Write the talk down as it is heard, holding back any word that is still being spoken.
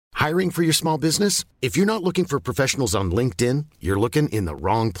Hiring for your small business? If you're not looking for professionals on LinkedIn, you're looking in the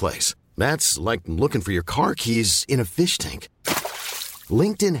wrong place. That's like looking for your car keys in a fish tank.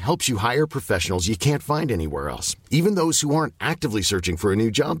 LinkedIn helps you hire professionals you can't find anywhere else, even those who aren't actively searching for a new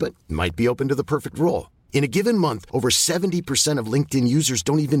job but might be open to the perfect role. In a given month, over 70% of LinkedIn users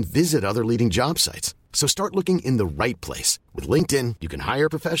don't even visit other leading job sites. So start looking in the right place. With LinkedIn, you can hire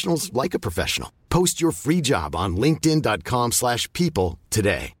professionals like a professional. Post your free job on linkedin.com/people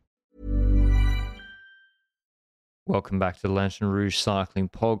today. Welcome back to the Lantern Rouge Cycling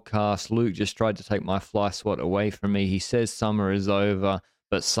Podcast. Luke just tried to take my fly swat away from me. He says summer is over,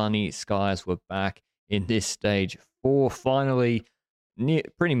 but sunny skies were back in this stage 4. Finally,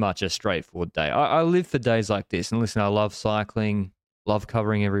 pretty much a straightforward day. I live for days like this. And listen, I love cycling, love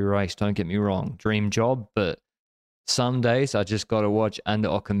covering every race. Don't get me wrong. Dream job, but some days I just got to watch Ander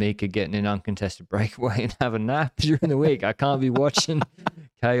Okamika getting an uncontested breakaway and have a nap during the week. I can't be watching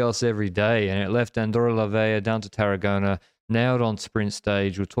chaos every day. And it left Andorra la Vella down to Tarragona, nailed on sprint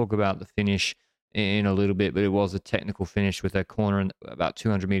stage. We'll talk about the finish in a little bit, but it was a technical finish with a corner and about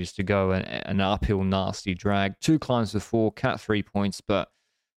 200 meters to go and an uphill nasty drag. 2 climbs before, cat 3 points, but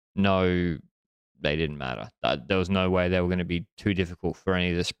no, they didn't matter. There was no way they were going to be too difficult for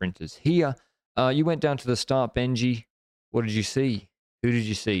any of the sprinters here. You went down to the start, Benji. What did you see? Who did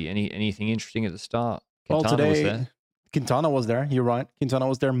you see? Anything interesting at the start? Quintana was there. Quintana was there. You're right. Quintana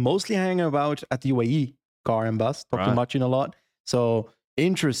was there, mostly hanging about at the UAE car and bus, talking much in a lot. So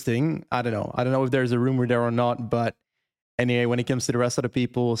interesting. I don't know if there's a rumor there or not, but anyway, when it comes to the rest of the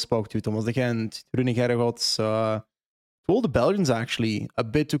people, spoke to Thomas de Gent, to René Gergots, to all the Belgians actually, a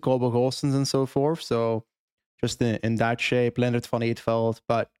bit to Colbo Goossens and so forth. So just in that shape, Leonard van Eetveld.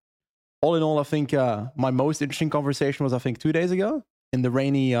 But all in all, I think my most interesting conversation was, 2 days ago in the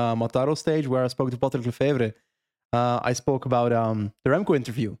rainy Mataro stage where I spoke to Patrick Lefevre. I spoke about the Remco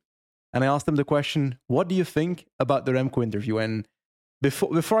interview. And I asked him the question, what do you think about the Remco interview? And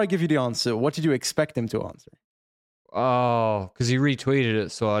before I give you the answer, what did you expect him to answer? Oh, because he retweeted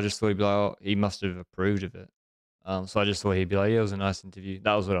it, so I just thought he'd be like, oh, he must have approved of it. So I just thought he'd be like, yeah, it was a nice interview.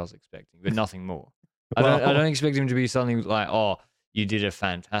 That was what I was expecting, but nothing more. I don't expect him to be something like, oh, you did a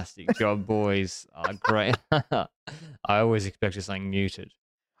fantastic job, boys. Great. I always expected something muted.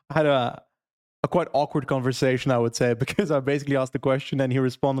 I had a quite awkward conversation, I would say, because I basically asked the question and he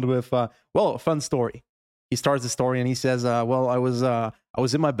responded with, well, a fun story. He starts the story and he says, well, I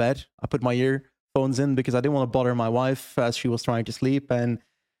was in my bed. I put my earphones in because I didn't want to bother my wife as she was trying to sleep. And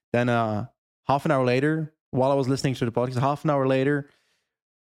then half an hour later, while I was listening to the podcast,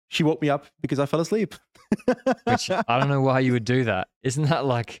 she woke me up because I fell asleep. Which I don't know why you would do that. Isn't that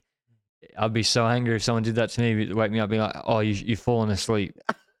like, I'd be so angry if someone did that to me, wake me up, be like, oh, you've fallen asleep.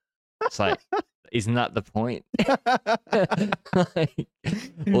 It's like, isn't that the point?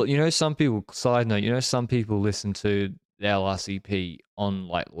 Well, some people, side note, some people listen to the LRCP on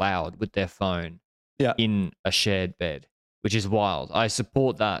like loud with their phone in a shared bed, which is wild. I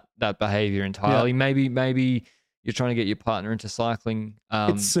support that behavior entirely. Yeah. Maybe you're trying to get your partner into cycling.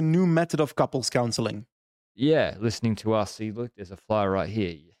 It's a new method of couples counseling. Yeah, listening to us. See, look, there's a fly right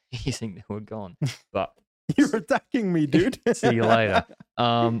here. You think they were gone, but you're attacking me, dude. See you later.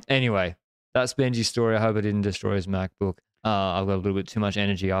 Anyway, that's Benji's story. I hope I didn't destroy his MacBook. I've got a little bit too much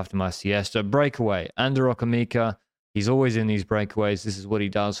energy after my siesta. Breakaway. Ander Okamika. He's always in these breakaways. This is what he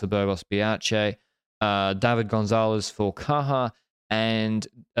does for Burgos Biache. David Gonzalez for Caja and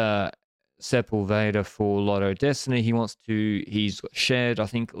Sepulveda for Lotto Destiny. He's shared, I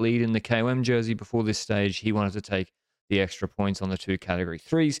think, lead in the KOM jersey before this stage. He wanted to take the extra points on the 2 category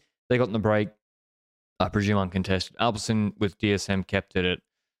 3s. They got in the break. I presume uncontested. Alpecin with DSM kept it at,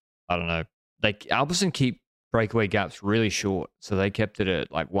 I don't know. Alpecin keep breakaway gaps really short, so they kept it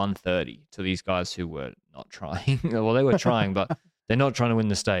at like 130 to these guys who were not trying. Well, they were trying, but they're not trying to win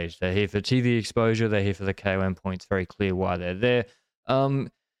the stage. They're here for TV exposure. They're here for the KOM points. Very clear why they're there.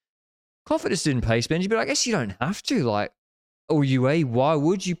 Confidence didn't pace, Benji, but I guess you don't have to. UAE, why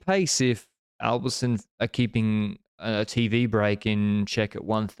would you pace if Alpecin are keeping a TV break in check at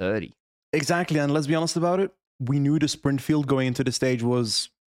 130? Exactly, and let's be honest about it. We knew the sprint field going into the stage was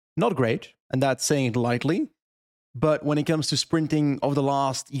not great, and that's saying it lightly. But when it comes to sprinting over the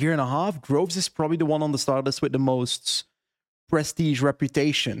last year and a half, Groves is probably the one on the start list with the most prestige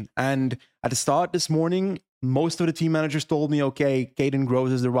reputation. And at the start this morning, most of the team managers told me, okay, Caden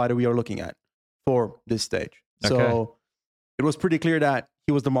Groves is the rider we are looking at for this stage. Okay. So it was pretty clear that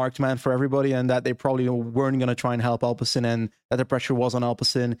he was the marked man for everybody and that they probably weren't going to try and help Alpecin, and that the pressure was on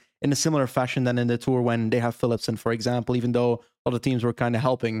Alpecin in a similar fashion than in the Tour when they have Philipsen, for example, even though other teams were kind of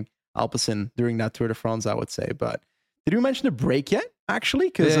helping Alpecin during that Tour de France, I would say. But did you mention the break yet? actually,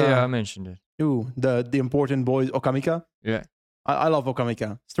 because I mentioned it. The important boys, Okamika. Yeah. I love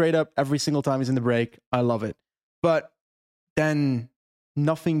Okamika. Straight up, every single time he's in the break, I love it. But then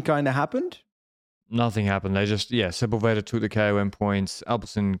nothing kind of happened. Nothing happened. They just, Sepulveda took the KOM points.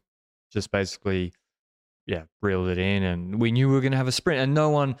 Albertson just basically, reeled it in. And we knew we were going to have a sprint. And no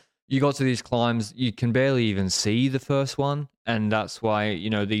one, you got to these climbs, you can barely even see the first one. And that's why,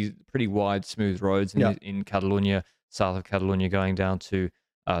 these pretty wide, smooth roads in Catalonia, south of Catalonia, going down to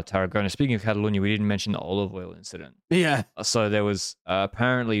Tarragona. Speaking of Catalonia, we didn't mention the olive oil incident. Yeah. So there was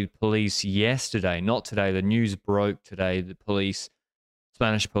apparently police yesterday, not today, the news broke today,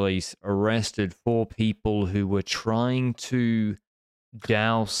 Spanish police arrested 4 people who were trying to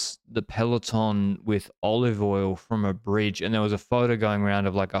douse the peloton with olive oil from a bridge. And there was a photo going around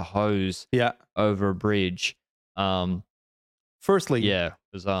of like a hose over a bridge. Firstly,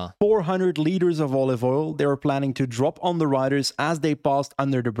 bizarre. 400 liters of olive oil they were planning to drop on the riders as they passed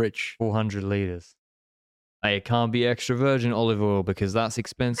under the bridge. 400 liters. Hey, it can't be extra virgin olive oil because that's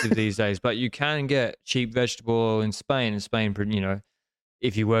expensive these days. But you can get cheap vegetable oil in Spain. In Spain,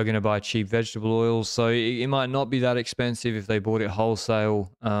 if you were going to buy cheap vegetable oils, so it might not be that expensive if they bought it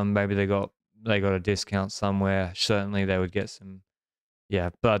wholesale. Maybe they got a discount somewhere. Certainly, they would get some. Yeah,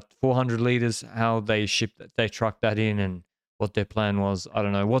 but 400 liters, how they trucked that in, and what their plan was, I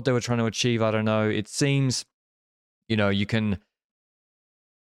don't know. What they were trying to achieve, I don't know. It seems, you can.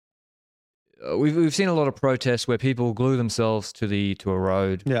 We've seen a lot of protests where people glue themselves to a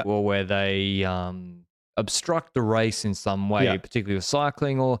road, or where they obstruct the race in some way, particularly with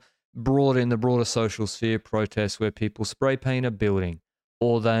cycling, or in the broader social sphere protests where people spray paint a building,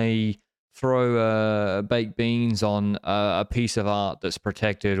 or they throw baked beans on a piece of art that's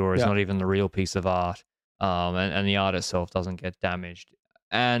protected or is not even the real piece of art, and the art itself doesn't get damaged.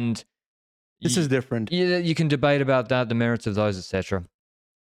 And this is different. You can debate about that, the merits of those, etc.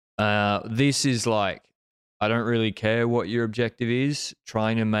 This is like, I don't really care what your objective is.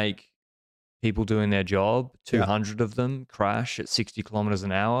 Trying to make people doing their job, 200 of them, crash at 60 kilometers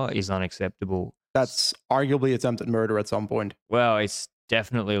an hour is unacceptable. That's arguably attempted murder at some point. Well, it's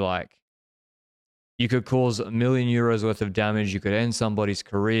definitely like, you could cause €1 million worth of damage. You could end somebody's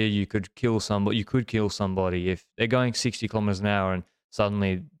career. You could kill somebody. If they're going 60 kilometers an hour and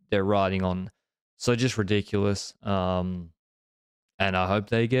suddenly they're riding on. So just ridiculous. And I hope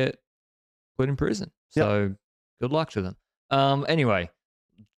they get put in prison. So good luck to them. Anyway,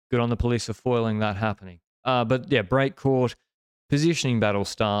 good on the police for foiling that happening. But break court, positioning battle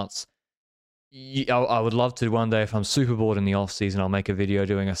starts. I would love to one day, if I'm super bored in the off season, I'll make a video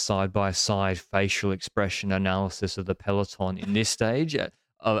doing a side-by-side facial expression analysis of the peloton in this stage at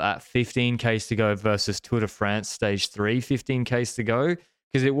 15Ks to go versus Tour de France stage 3, 15Ks to go.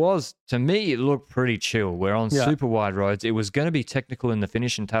 Because it was, to me, it looked pretty chill. We're on super wide roads. It was going to be technical in the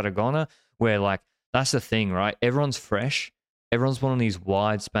finish in Tarragona, where, like, that's the thing, right? Everyone's fresh. Everyone's on these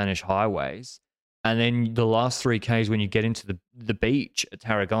wide Spanish highways. And then the last 3Ks, when you get into the beach at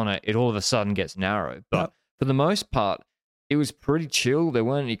Tarragona, it all of a sudden gets narrow. But for the most part, it was pretty chill. There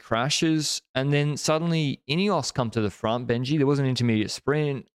weren't any crashes. And then suddenly, Ineos come to the front, Benji. There was an intermediate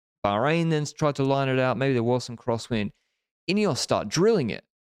sprint. Bahrain then tried to line it out. Maybe there was some crosswind. Ineos start drilling it.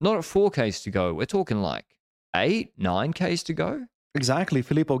 Not at 4Ks to go. We're talking like 8, 9Ks to go. Exactly.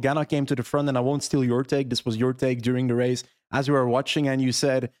 Filippo Ganna came to the front, and I won't steal your take. This was your take during the race as we were watching, and you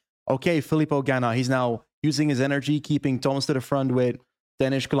said, okay, Filippo Ganna, he's now using his energy, keeping Thomas to the front with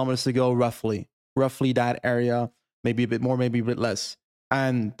 10-ish kilometers to go, roughly that area, maybe a bit more, maybe a bit less.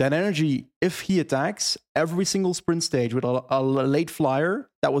 And that energy, if he attacks every single sprint stage with a late flyer,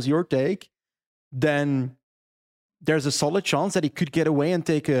 that was your take, then there's a solid chance that he could get away and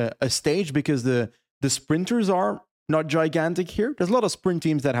take a stage, because the sprinters are not gigantic here. There's a lot of sprint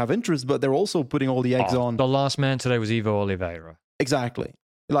teams that have interest, but they're also putting all the eggs on. The last man today was Ivo Oliveira. Exactly.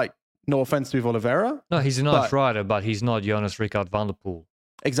 Like, no offense to Ivo Oliveira. No, he's a nice rider, but he's not Jonas Ricard van der Poel.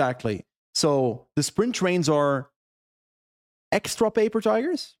 Exactly. So the sprint trains are extra paper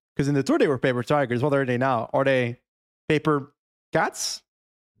tigers, because in the Tour they were paper tigers. What are they now? Are they paper cats?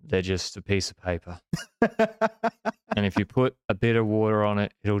 They're just a piece of paper. And if you put a bit of water on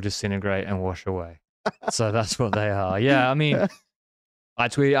it, it'll disintegrate and wash away. So that's what they are. Yeah, I mean, I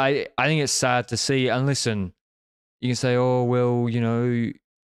think it's sad to see. And listen, you can say, oh, well,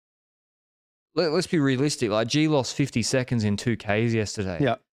 let's be realistic. Like, G lost 50 seconds in 2Ks yesterday.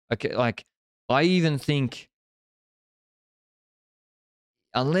 Yeah. Okay, like, I even think,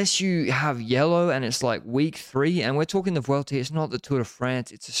 unless you have yellow and it's like week 3, and we're talking the Vuelta, it's not the Tour de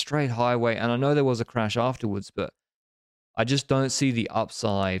France, it's a straight highway. And I know there was a crash afterwards, but I just don't see the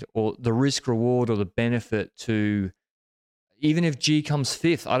upside or the risk reward or the benefit to, even if G comes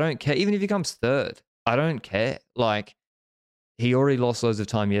fifth, I don't care. Even if he comes third, I don't care. Like, he already lost loads of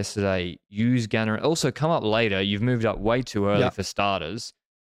time yesterday. Use Ganna. Also, come up later. You've moved up way too early for starters.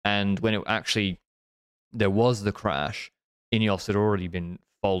 And when it actually, there was the crash, Ineos had already been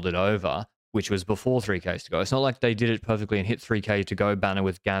folded over, which was before 3Ks to go. It's not like they did it perfectly and hit 3K to go banner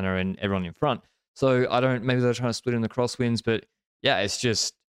with Ganna and everyone in front. So maybe they're trying to split in the crosswinds, but yeah, it's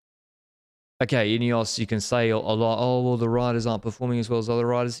just, okay, Ineos, you can say a lot, oh, well, the riders aren't performing as well as other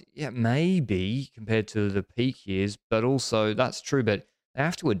riders. Yeah, maybe compared to the peak years, but also that's true, but they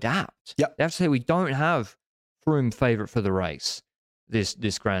have to adapt. Yep. They have to say, we don't have Froome favourite for the race,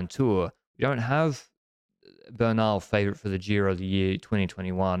 this Grand Tour. We don't have Bernal favourite for the Giro of the year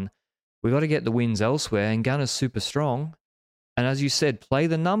 2021. We got to get the wins elsewhere, and Ganna's super strong. And as you said, play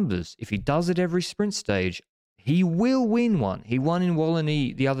the numbers. If he does it every sprint stage, he will win one. He won in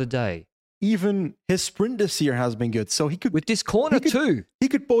Wallonie the other day. Even his sprint this year has been good. So he could... With this corner too. He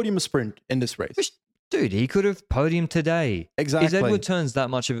could podium a sprint in this race. Dude, he could have podiumed today. Exactly. Is Edward Turns that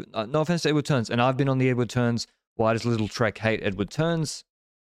much of... no offense to Edward Turns, and I've been on the Edward Turns, why does Little Trek hate Edward Turns?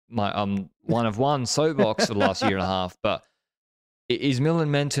 My one of one soapbox for the last year and a half, but is Millen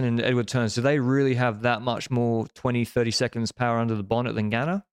Menton and Edward Turns, do they really have that much more 20, 30 seconds power under the bonnet than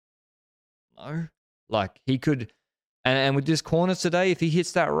Ganna? No. Like, he could... And with this corner today, if he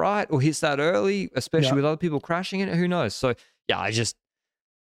hits that right or hits that early, especially with other people crashing in it, who knows? So, yeah, I just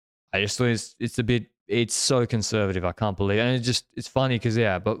thought it's so conservative. I can't believe it. And it's funny because,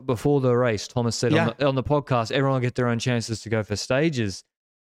 but before the race, Thomas said on the podcast, everyone will get their own chances to go for stages.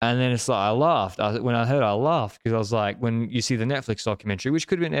 And then it's like, I laughed. When I heard, I laughed because I was like, when you see the Netflix documentary, which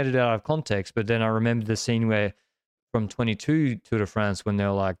could have been edited out of context, but then I remembered the scene where from 22 Tour de France when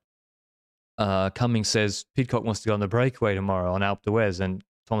they're like, Cummings says Pidcock wants to go on the breakaway tomorrow on Alpe d'Huez, and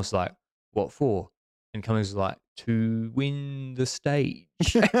Thomas is like, what for? And Cummings is like, to win the stage.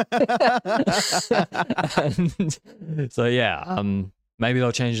 And so maybe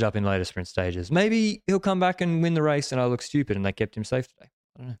they'll change it up in later sprint stages. Maybe he'll come back and win the race and I look stupid and they kept him safe today.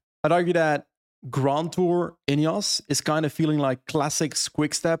 I don't know. I'd argue that Grand Tour Ineos is kind of feeling like classics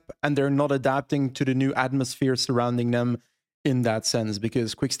Quick-Step, and they're not adapting to the new atmosphere surrounding them in that sense,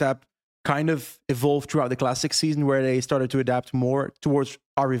 because Quick-Step kind of evolved throughout the classic season where they started to adapt more towards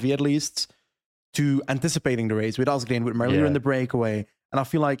RVV at least to anticipating the race with Asgreen, with Merlier in the breakaway. And I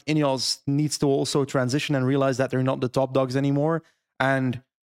feel like Ineos needs to also transition and realize that they're not the top dogs anymore. And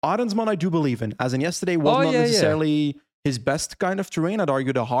Arensman, I do believe in, as in yesterday was not necessarily his best kind of terrain. I'd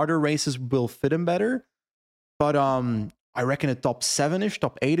argue the harder races will fit him better. But I reckon a top 7-ish,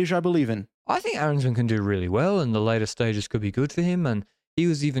 top 8-ish, I believe in. I think Arensman can do really well, and the later stages could be good for him. And he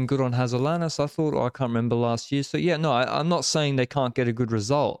was even good on Hazellanas, I thought, or I can't remember last year. So, I'm not saying they can't get a good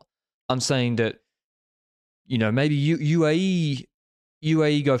result. I'm saying that, maybe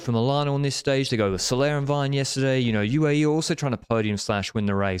UAE go for Milano on this stage. They go with Soler and Vine yesterday. UAE are also trying to podium/win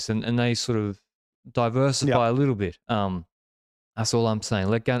the race, and they sort of diversify a little bit. That's all I'm saying.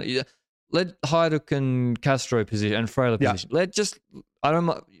 Let Hajduk and Castro position and Freyler position.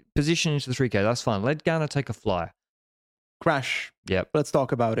 Position into the 3K. That's fine. Let Ganna take a fly. Crash. Yep. Let's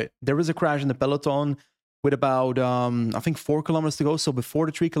talk about it. There was a crash in the peloton with about, 4 kilometers to go. So before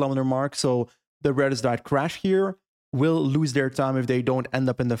the 3 kilometer mark. So the riders that crash here will lose their time if they don't end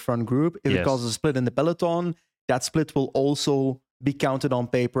up in the front group. If it causes a split in the peloton, that split will also be counted on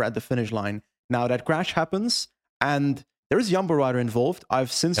paper at the finish line. Now that crash happens, and there is a Jumbo rider involved.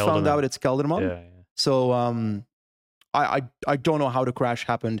 I've since found out it's Kelderman. Yeah. So I don't know how the crash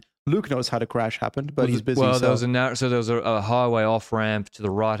happened. Luke knows how the crash happened, but he's busy. Well, there was a highway off ramp to the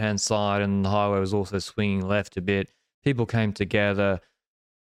right hand side, and the highway was also swinging left a bit. People came together.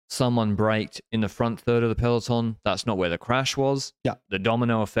 Someone braked in the front third of the peloton. That's not where the crash was. Yeah. The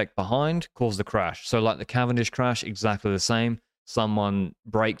domino effect behind caused the crash. So like the Cavendish crash, exactly the same. Someone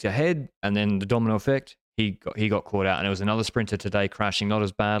braked ahead, and then the domino effect, he got caught out. And it was another sprinter today crashing, not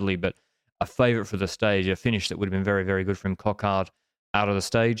as badly, but a favourite for the stage, a finish that would have been very, very good for him. Cockard out of the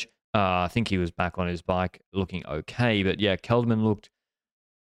stage. I think he was back on his bike looking okay. But yeah, Kelderman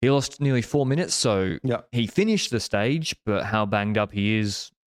he lost nearly 4 minutes. So he finished the stage, but how banged up he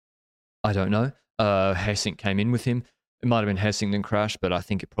is, I don't know. Hessink came in with him. It might have been Hessink then crashed, but I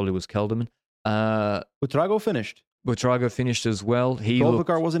think it probably was Kelderman. Buitrago finished. Buitrago finished as well.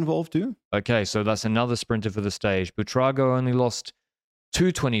 Volvicar was involved too. Okay, so that's another sprinter for the stage. Buitrago only lost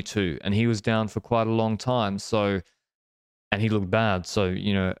 2:22, and he was down for quite a long time. So, and he looked bad. So,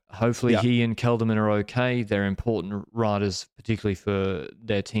 hopefully he and Kelderman are okay. They're important riders, particularly for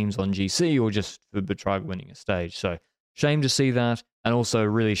their teams on GC or just for Buitrago winning a stage. So, shame to see that. And also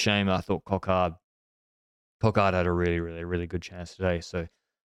really shame, I thought Cockard Cockart had a really, really, really good chance today. So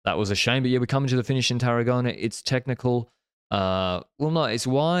that was a shame. But yeah, we come into the finish in Tarragona. It's technical. No, it's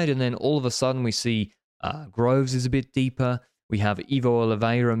wide. And then all of a sudden we see Groves is a bit deeper. We have Ivo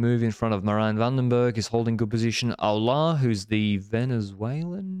Oliveira move in front of Moran Vandenberg, is holding good position. Aular, who's the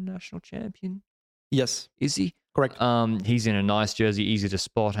Venezuelan national champion. Yes. Is he? Correct. He's in a nice jersey, easy to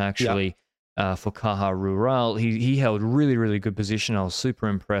spot actually. For Caja Rural. He held really, really good position. I was super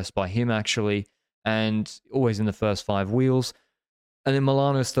impressed by him actually, and always in the first 5 wheels. And then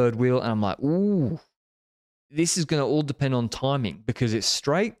Milano's third wheel, and I'm like, ooh, this is going to all depend on timing because it's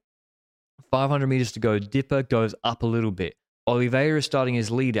straight, 500 meters to go, dipper goes up a little bit. Oliveira is starting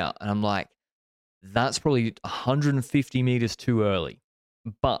his lead out, and I'm like, that's probably 150 meters too early.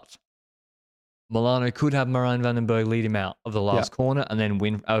 But Milano could have Moran Vandenberg lead him out of the last corner and then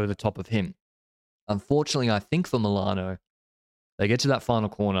win over the top of him. Unfortunately, I think for Milano, they get to that final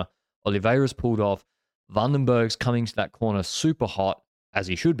corner. Oliveira's pulled off. Vandenberg's coming to that corner super hot, as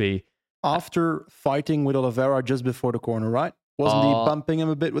he should be. After fighting with Oliveira just before the corner, right? Wasn't he bumping him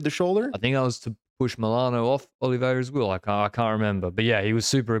a bit with the shoulder? I think that was to push Milano off Oliveira's wheel. I can't remember. But yeah, he was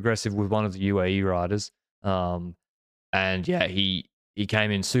super aggressive with one of the UAE riders. And yeah, he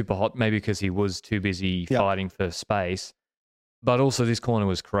came in super hot, maybe because he was too busy fighting for space. But also this corner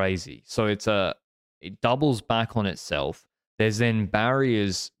was crazy. So it doubles back on itself. There's then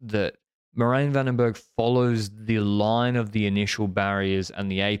barriers that Moran Vandenberg follows the line of the initial barriers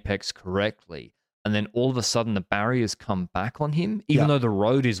and the apex correctly. And then all of a sudden the barriers come back on him, even though the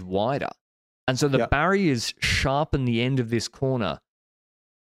road is wider. And so the barriers sharpen the end of this corner,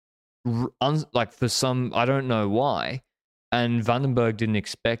 like for some, I don't know why. And Vandenberg didn't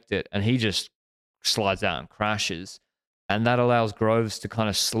expect it. And he just slides out and crashes. And that allows Groves to kind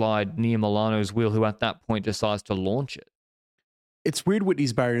of slide near Milano's wheel, who at that point decides to launch it. It's weird with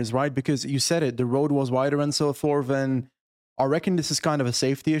these barriers, right? Because you said it, the road was wider and so forth. And I reckon this is kind of a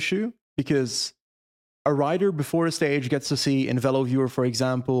safety issue because a rider before the stage gets to see in VeloViewer, for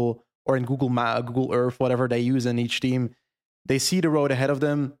example, or in Google Earth, whatever they use in each team, they see the road ahead of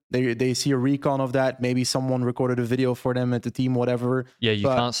them. They see a recon of that. Maybe someone recorded a video for them at the team, whatever. Yeah, you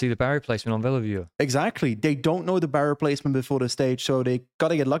can't see the barrier placement on VeloViewer. Exactly. They don't know the barrier placement before the stage, so they got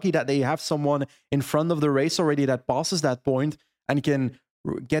to get lucky that they have someone in front of the race already that passes that point and can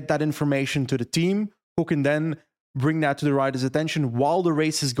get that information to the team, who can then bring that to the rider's attention while the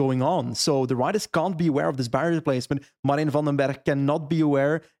race is going on. So the riders can't be aware of this barrier placement. Marijn Vandenberg cannot be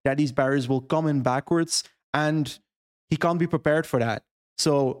aware that these barriers will come in backwards, and he can't be prepared for that.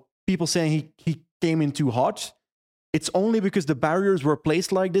 So people saying he came in too hot, it's only because the barriers were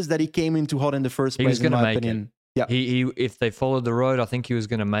placed like this that he came in too hot in the first place, in my opinion. Yeah. He if they followed the road, I think he was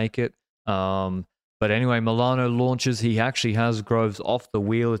going to make it. But anyway, Milano launches. He actually has Groves off the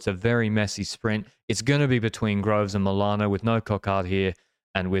wheel. It's a very messy sprint. It's going to be between Groves and Milano with no Cockart here,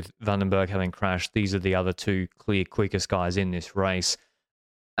 and with Vandenberg having crashed. These are the other two clear quickest guys in this race.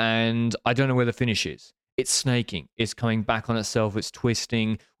 And I don't know where the finish is. It's snaking. It's coming back on itself. It's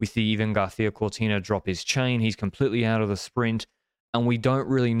twisting. We see even Garcia Cortina drop his chain. He's completely out of the sprint. And we don't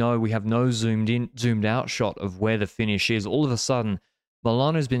really know. We have no zoomed out shot of where the finish is. All of a sudden,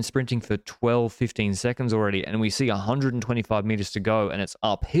 Milano's been sprinting for 12, 15 seconds already, and we see 125 meters to go, and it's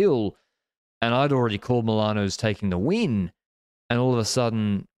uphill. And I'd already called Milano's taking the win. And all of a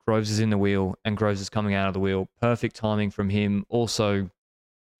sudden, Groves is in the wheel, and Groves is coming out of the wheel. Perfect timing from him. Also,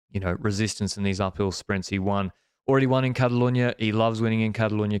 resistance in these uphill sprints. He already won in Catalonia. He loves winning in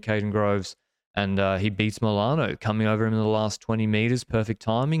Catalonia, Caden Groves. And he beats Milano, coming over him in the last 20 meters. Perfect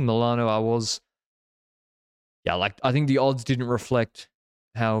timing. Milano, I think the odds didn't reflect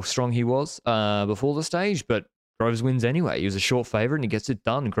how strong he was before the stage, but Groves wins anyway. He was a short favourite and he gets it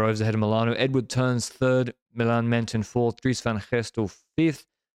done. Groves ahead of Milano. Edward Turns third. Milan Menton fourth. Dries van Gestel fifth.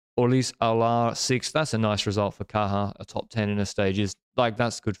 Orlis Aular sixth. That's a nice result for Caja. A top 10 in a stage is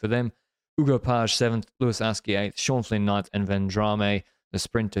that's good for them. Hugo Page seventh. Lewis Askey eighth. Sean Flynn ninth. And Vendrame, the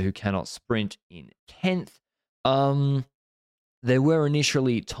sprinter who cannot sprint, in 10th. There were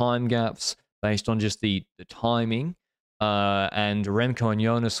initially time gaps based on just the timing. And Remco and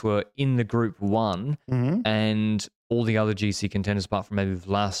Jonas were in the group one, and all the other GC contenders, apart from maybe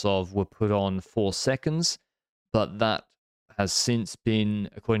Vlasov, were put on 4 seconds. But that has since been,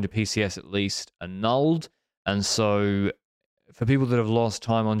 according to PCS at least, annulled. And so for people that have lost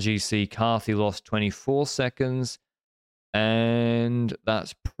time on GC, Carthy lost 24 seconds. And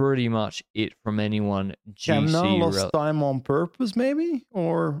that's pretty much it from anyone. Kemna lost time on purpose, maybe?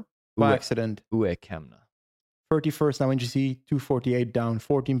 Or by accident? Uwe Kemna. 31st now in GC, 248 down,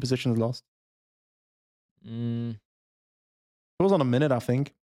 14 positions lost. It was on a minute, I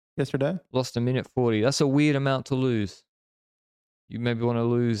think. yesterday. Lost a minute 40. That's a weird amount to lose. You maybe want to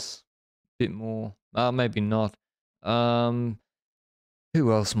lose a bit more. Maybe not. Who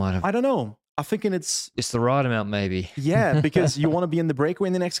else might have? I don't know. I'm thinking it's the right amount, maybe. Yeah, because you want to be in the breakaway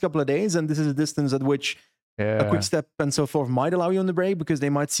in the next couple of days, and this is a distance at which a quick step and so forth might allow you on the break, because they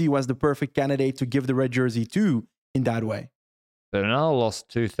might see you as the perfect candidate to give the red jersey to in that way. Bernal lost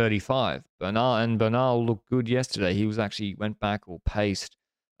 2:35. Bernal looked good yesterday. He went back or paced.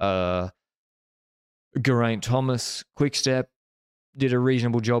 Geraint Thomas, quick step, did a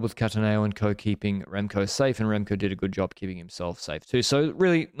reasonable job with Cataneo and Co keeping Remco safe, and Remco did a good job keeping himself safe too. So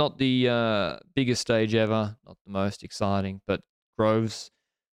really not the biggest stage ever, not the most exciting, but Groves,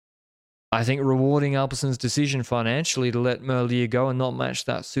 I think, rewarding Alpesen's decision financially to let Merlier go and not match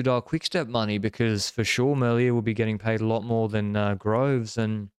that Soudal quickstep money, because for sure Merlier will be getting paid a lot more than Groves,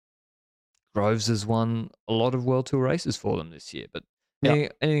 and Groves has won a lot of World Tour races for them this year. But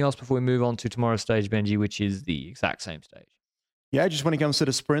anything else before we move on to tomorrow's stage, Benji, which is the exact same stage? Yeah, just when it comes to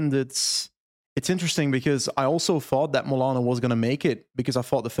the sprint, it's interesting because I also thought that Milano was going to make it, because I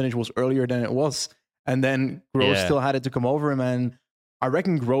thought the finish was earlier than it was. And then Groves still had it to come over him. And I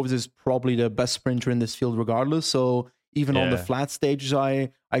reckon Groves is probably the best sprinter in this field regardless. So even on the flat stages,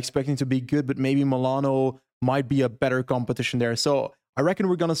 I expect him to be good, but maybe Milano might be a better competition there. So I reckon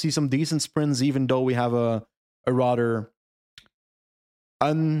we're going to see some decent sprints, even though we have a rather...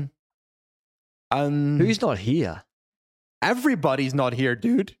 Who's not here? Everybody's not here,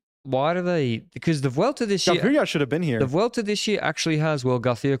 dude. Why do they? Because the Vuelta this year... Gaviria should have been here. The Vuelta this year actually has... Well,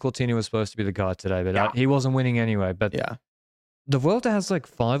 Garcia Cortina was supposed to be the guy today, but he wasn't winning anyway. But the Vuelta has like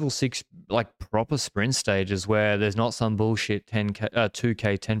 5 or 6 like proper sprint stages where there's not some bullshit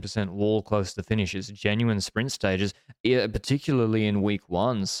 2K, 10% wall close to the finish. It's genuine sprint stages, particularly in week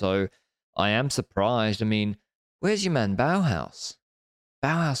 1. So I am surprised. I mean, where's your man Bauhaus?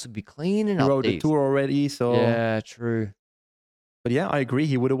 Bauhaus would be cleaning up. He rode the Tour already, so... Yeah, true. But yeah, I agree.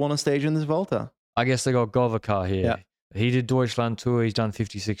 He would have won a stage in this Vuelta. I guess they got Govakar here. Yeah. He did Deutschland Tour. He's done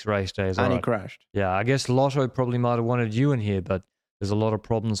 56 race days. And he crashed. Yeah, I guess Lotto probably might have wanted you in here, but there's a lot of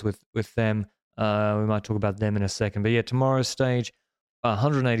problems with them. We might talk about them in a second. But yeah, tomorrow's stage,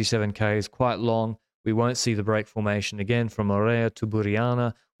 187 Ks, quite long. We won't see the break formation again from Orea to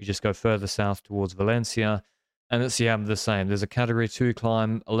Buriana. We just go further south towards Valencia. And it's the same. There's a Category 2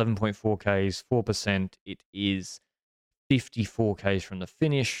 climb, 11.4 Ks, 4%. It is 54 Ks from the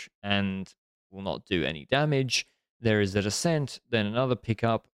finish and will not do any damage. There is a descent, then another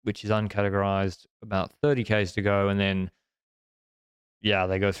pickup, which is uncategorized, about 30 Ks to go, and then,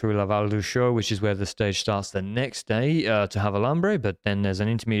 they go through La Val du Chaux, which is where the stage starts the next day to Havalambre, but then there's an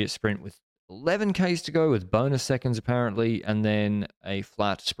intermediate sprint with 11 Ks to go with bonus seconds apparently, and then a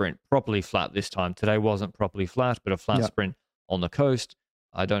flat sprint, properly flat this time. Today wasn't properly flat, but a flat sprint on the coast.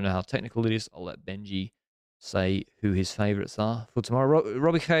 I don't know how technical it is. I'll let Benji say who his favorites are for tomorrow.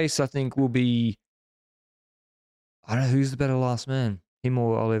 Robbie Case, I think, will be... I don't know who's the better last man, him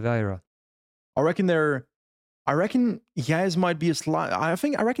or Oliveira. I reckon Yaz might be a slight... I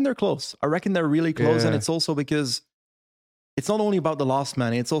reckon they're close. I reckon they're really close, and it's also because it's not only about the last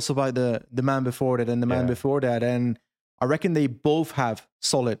man, it's also about the man before that and the man before that. And I reckon they both have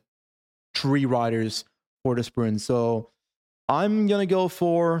solid 3 riders for the sprint. So I'm going to go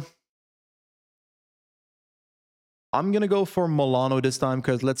for Milano this time,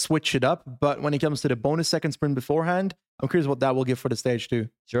 because let's switch it up. But when it comes to the bonus second sprint beforehand, I'm curious what that will give for the stage too. Do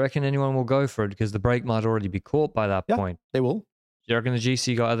you reckon anyone will go for it? Because the break might already be caught by that point. They will. Do you reckon the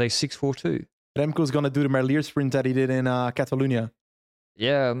GC guy, are they 6:42? Remco's going to do the Merlier sprint that he did in Catalonia.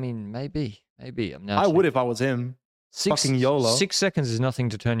 Yeah, I mean, maybe. I would if I was him. Fucking YOLO. 6 seconds is nothing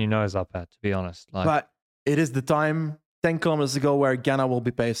to turn your nose up at, to be honest. But it is the time, 10 kilometers to go, where Ghana will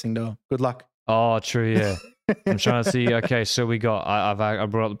be pacing though. Good luck. Oh, true, yeah. I'm trying to see. Okay, so we got, I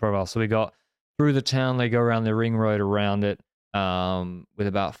brought up the profile. So we got through the town, they go around the ring road around it with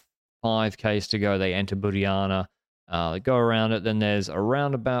about 5 Ks to go. They enter Buriana. They go around it. Then there's a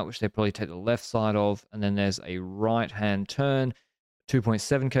roundabout, which they probably take the left side of. And then there's a right-hand turn,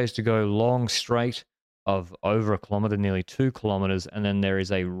 2.7 Ks to go, long straight of over a kilometer, nearly 2 kilometers. And then there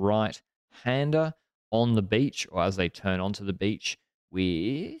is a right-hander on the beach, or as they turn onto the beach,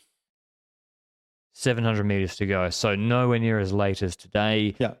 with 700 meters to go. So nowhere near as late as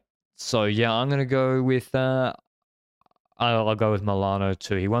today. Yeah. So yeah, I'm going to go with, I'll go with Milano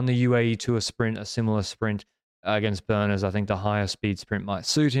too. He won the UAE Tour sprint, a similar sprint against Berners. I think the higher speed sprint might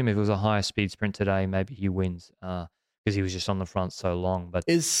suit him. If it was a higher speed sprint today, maybe he wins because he was just on the front so long. But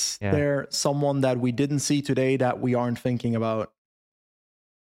is there someone that we didn't see today that we aren't thinking about?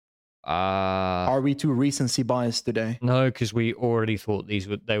 Are we too recency biased today? No, because we already thought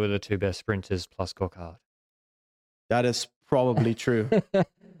they were the two best sprinters plus Coquard. That is probably true.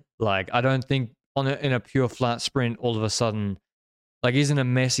 Like, I don't think in a pure flat sprint, all of a sudden, like, isn't a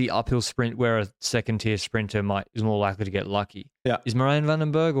messy uphill sprint where a second tier sprinter is more likely to get lucky? Yeah. Is Moran van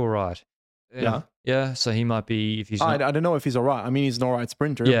den Berg all right? Yeah. Yeah. So he might be, if he's. I don't know if he's all right. I mean, he's an all right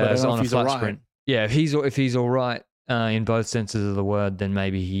sprinter. Yeah, but I don't know on if a he's all flat right. sprint. Yeah, if he's all right in both senses of the word, then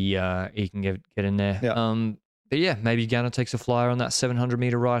maybe he can get in there. Yeah. But yeah, maybe Gunnar takes a flyer on that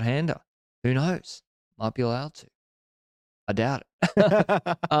 700-meter right-hander. Who knows? Might be allowed to. I doubt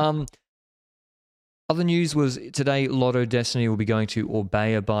it. Other news was today Lotto Destiny will be going to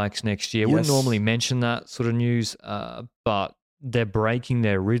Orbea bikes next year. Yes. Wouldn't normally mention that sort of news, but they're breaking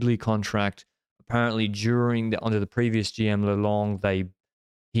their Ridley contract. Apparently, under the previous GM Lelong,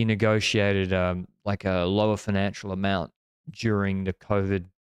 he negotiated like a lower financial amount during the COVID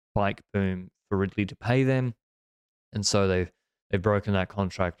bike boom for Ridley to pay them, and so they've broken that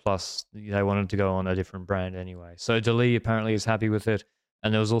contract. Plus, they wanted to go on a different brand anyway. So DeLee apparently is happy with it.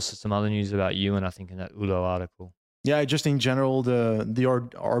 And there was also some other news about Ewan, I think, in that Ulo article. Yeah, just in general, the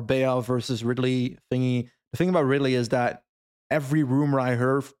Orbea versus Ridley thingy. The thing about Ridley is that every rumor I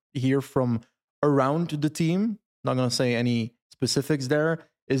hear from around the team, not going to say any specifics there,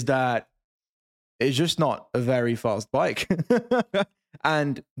 is that it's just not a very fast bike.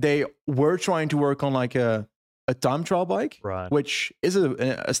 And they were trying to work on like a time trial bike, right, which is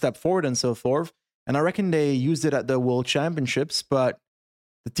a step forward and so forth. And I reckon they used it at the World Championships, but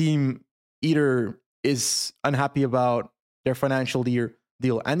the team either is unhappy about their financial deal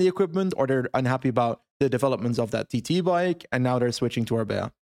and the equipment, or they're unhappy about the developments of that TT bike, and now they're switching to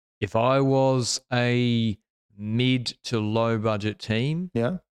Orbea. If I was a mid to low budget team,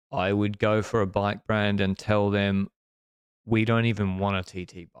 I would go for a bike brand and tell them, we don't even want a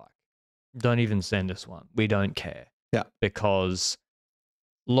TT bike. Don't even send us one. We don't care. Yeah. Because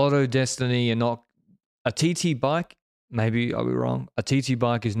Lotto Destiny are not a TT bike. Maybe I'll be wrong. A TT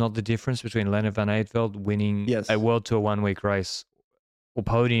bike is not the difference between Leonard van Eetveld winning a World Tour 1 week race or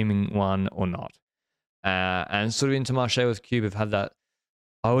podiuming one or not. And sort of Intermarché with Cube have had that.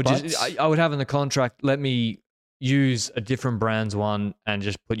 I would have in the contract, let me use a different brand's one and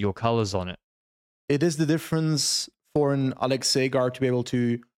just put your colors on it. It is the difference for an Alex Sagar to be able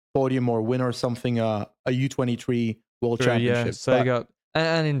to podium or win or something a U23 World Championship. Yeah, Sagar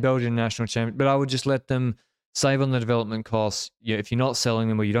and in Belgian National Championship. But I would just let them save on the development costs. If you're not selling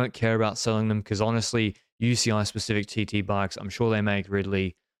them or you don't care about selling them, because honestly, UCI-specific TT bikes, I'm sure they make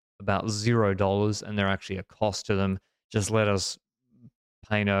Ridley about $0 and they're actually a cost to them. Just let us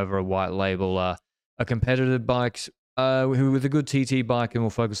paint over a white label a competitive bikes with a good TT bike, and we'll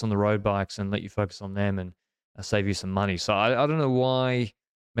focus on the road bikes and let you focus on them and save you some money. So I don't know why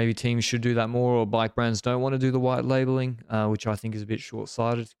maybe teams should do that more, or bike brands don't want to do the white labeling, which I think is a bit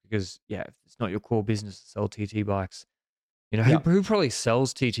short-sighted because, if it's not your core business to sell TT bikes. Who probably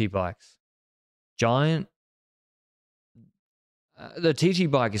sells TT bikes? Giant? The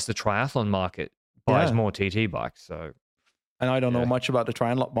TT bike is the triathlon market, buys more TT bikes. So, and I don't know much about the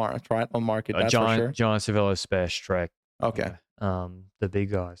triathlon market, that's for sure. Giant Cervelo Space Trek. Okay. The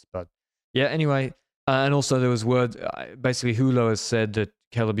big guys. But, anyway, and also there was word, basically Hulo has said that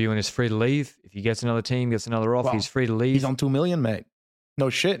Caleb Ewan is free to leave. If he gets another team, gets another offer, he's free to leave. He's on $2 million, mate. No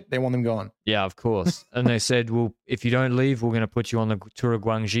shit. They want him gone. Yeah, of course. And they said, well, if you don't leave, we're going to put you on the Tour of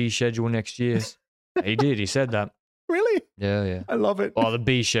Guangxi schedule next year. He did. He said that. Really? Yeah. I love it. Well, the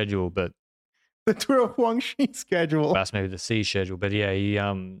B schedule, but the Tour of Guangxi schedule. That's maybe the C schedule. But yeah, he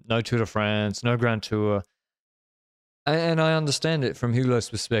no Tour de France, no Grand Tour. And I understand it from Hulo's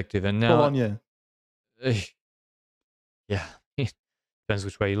perspective. And now, yeah, depends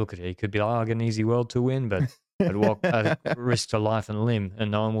which way you look at it. He could be like, I get an easy World Tour win, but I'd risk to life and limb,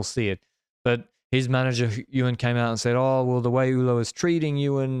 and no one will see it. But his manager, Ewan, came out and said, oh, well, the way Ulo is treating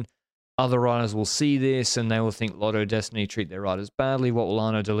Ewan, other riders will see this and they will think Lotto Destiny treat their riders badly. What will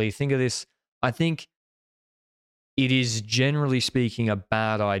Arnaud Delis think of this? I think it is, generally speaking, a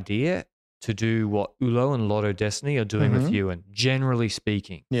bad idea to do what Ulo and Lotto Destiny are doing with Ewan, generally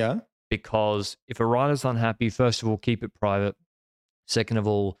speaking. Yeah. Because if a rider's unhappy, first of all, keep it private. Second of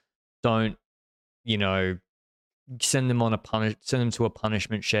all, don't, send them to a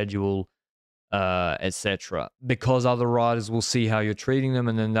punishment schedule, etc. Because other riders will see how you're treating them,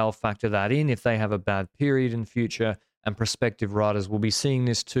 and then they'll factor that in if they have a bad period in future. And prospective riders will be seeing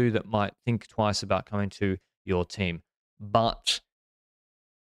this too, that might think twice about coming to your team. But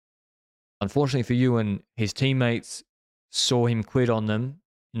unfortunately for Ewan, his teammates saw him quit on them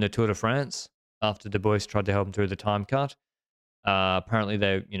in the Tour de France after Du Bois tried to help him through the time cut. Apparently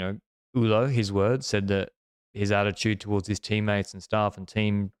they, Ulo, his words, said that his attitude towards his teammates and staff and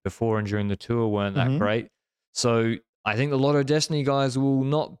team before and during the tour weren't that great. So I think the Lotto Destiny guys will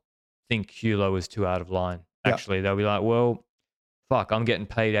not think Hulo is too out of line. Actually, they'll be like, well, fuck, I'm getting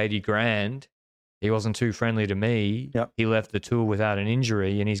paid 80 grand. He wasn't too friendly to me. He left the tour without an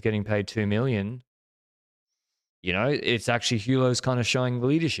injury and he's getting paid 2 million. You know, it's actually Hulo's kind of showing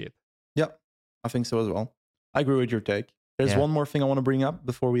leadership. Yep, I think so as well. I agree with your take. There's one more thing I want to bring up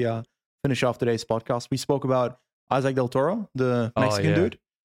before we finish off today's podcast. We spoke about Isaac Del Toro, the Mexican dude,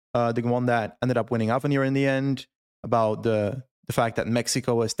 the one that ended up winning Avenir in the end, about the fact that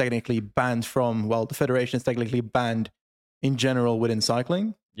Mexico is technically banned from, well, the federation is technically banned in general within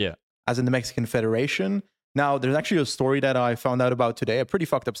cycling. Yeah. As in the Mexican Federation. Now, there's actually a story that I found out about today, a pretty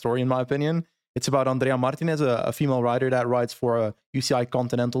fucked up story in my opinion. It's about Andrea Martinez, a female rider that rides for a UCI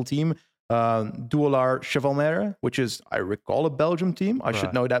Continental team, Duolar Chevalmere, which is, I recall, a Belgium team. I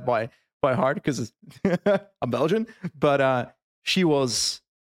should know that by heart because I'm Belgian. But she was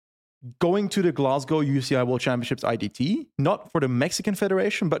going to the Glasgow UCI World Championships IDT, not for the Mexican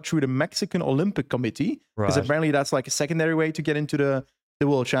Federation, but through the Mexican Olympic Committee. Because apparently that's like a secondary way to get into the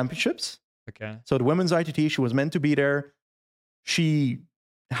World Championships. Okay. So the women's ITT, she was meant to be there. She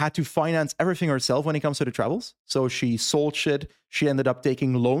had to finance everything herself when it comes to the travels. So she sold shit. She ended up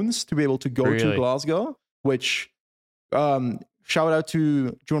taking loans to be able to go to Glasgow, which shout out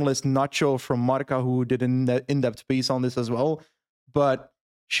to journalist Nacho from Marca, who did an in-depth piece on this as well. But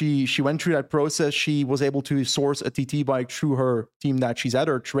she went through that process. She was able to source a TT bike through her team that she's at,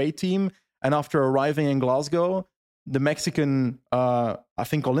 her trade team. And after arriving in Glasgow, the Mexican, I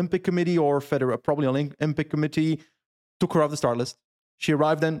think, Olympic Committee or probably Olympic Committee took her off the start list. She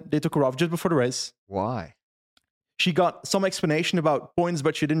arrived and they took her off just before the race. Why? She got some explanation about points,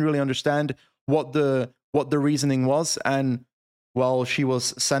 but she didn't really understand what the reasoning was. And well, she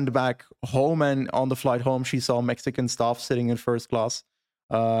was sent back home, and on the flight home, she saw Mexican staff sitting in first class.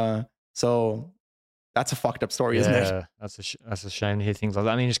 So that's a fucked up story, isn't it? Yeah, that's a shame to hear things like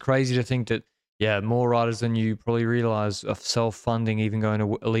that. I mean, it's crazy to think that, more riders than you probably realize are self-funding, even going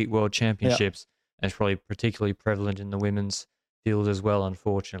to elite world championships. And it's probably particularly prevalent in the women's field as well,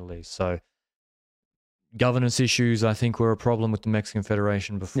 unfortunately. So governance issues, I think, were a problem with the Mexican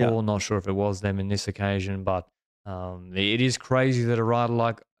Federation before. Yeah. Not sure if it was them in this occasion, but it is crazy that a rider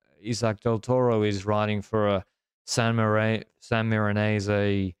like Isaac Del Toro is riding for a San Marinese,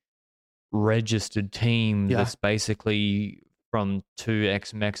 a registered team that's basically from two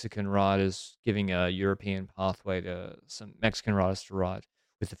ex-Mexican riders, giving a European pathway to some Mexican riders to ride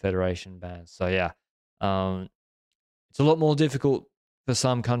with the Federation ban. So, it's a lot more difficult for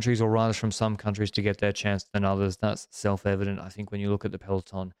some countries or riders from some countries to get their chance than others. That's self-evident, I think, when you look at the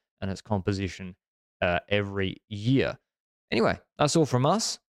peloton and its composition every year. Anyway, that's all from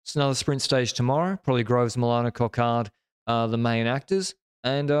us. It's another sprint stage tomorrow. Probably Groves, Milano, Cockard, the main actors.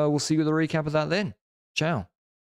 And we'll see you with a recap of that then. Ciao.